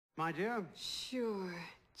My dear? Sure.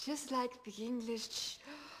 Just like the English.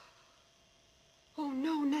 Oh,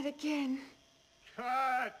 no, not again.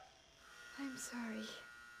 Cut! I'm sorry.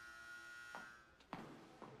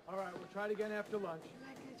 All right, we'll try it again after lunch.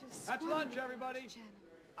 Like I just That's lunch, everybody.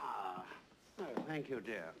 Oh, thank you,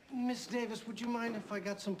 dear. Miss Davis, would you mind if I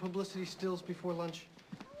got some publicity stills before lunch?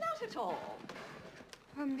 Not at all.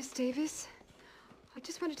 Miss Davis, I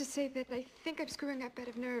just wanted to say that I think I'm screwing up out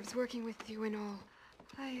of nerves working with you and all.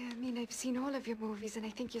 I mean, I've seen all of your movies, and I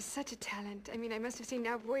think you're such a talent. I mean, I must have seen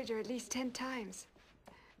Now Voyager at least 10 times.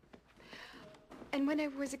 And when I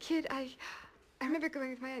was a kid, I remember going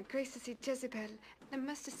with my Aunt Grace to see Jezebel. I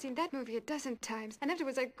must have seen that movie a dozen times. And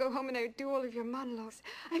afterwards, I'd go home and I would do all of your monologues.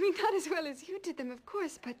 I mean, not as well as you did them, of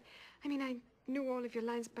course, but, I mean, I knew all of your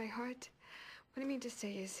lines by heart. What I mean to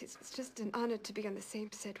say is, it's just an honor to be on the same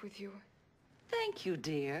set with you. Thank you,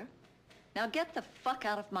 dear. Now get the fuck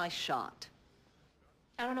out of my shot.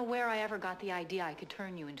 I don't know where I ever got the idea I could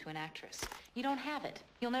turn you into an actress. You don't have it.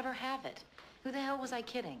 You'll never have it. Who the hell was I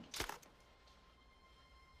kidding?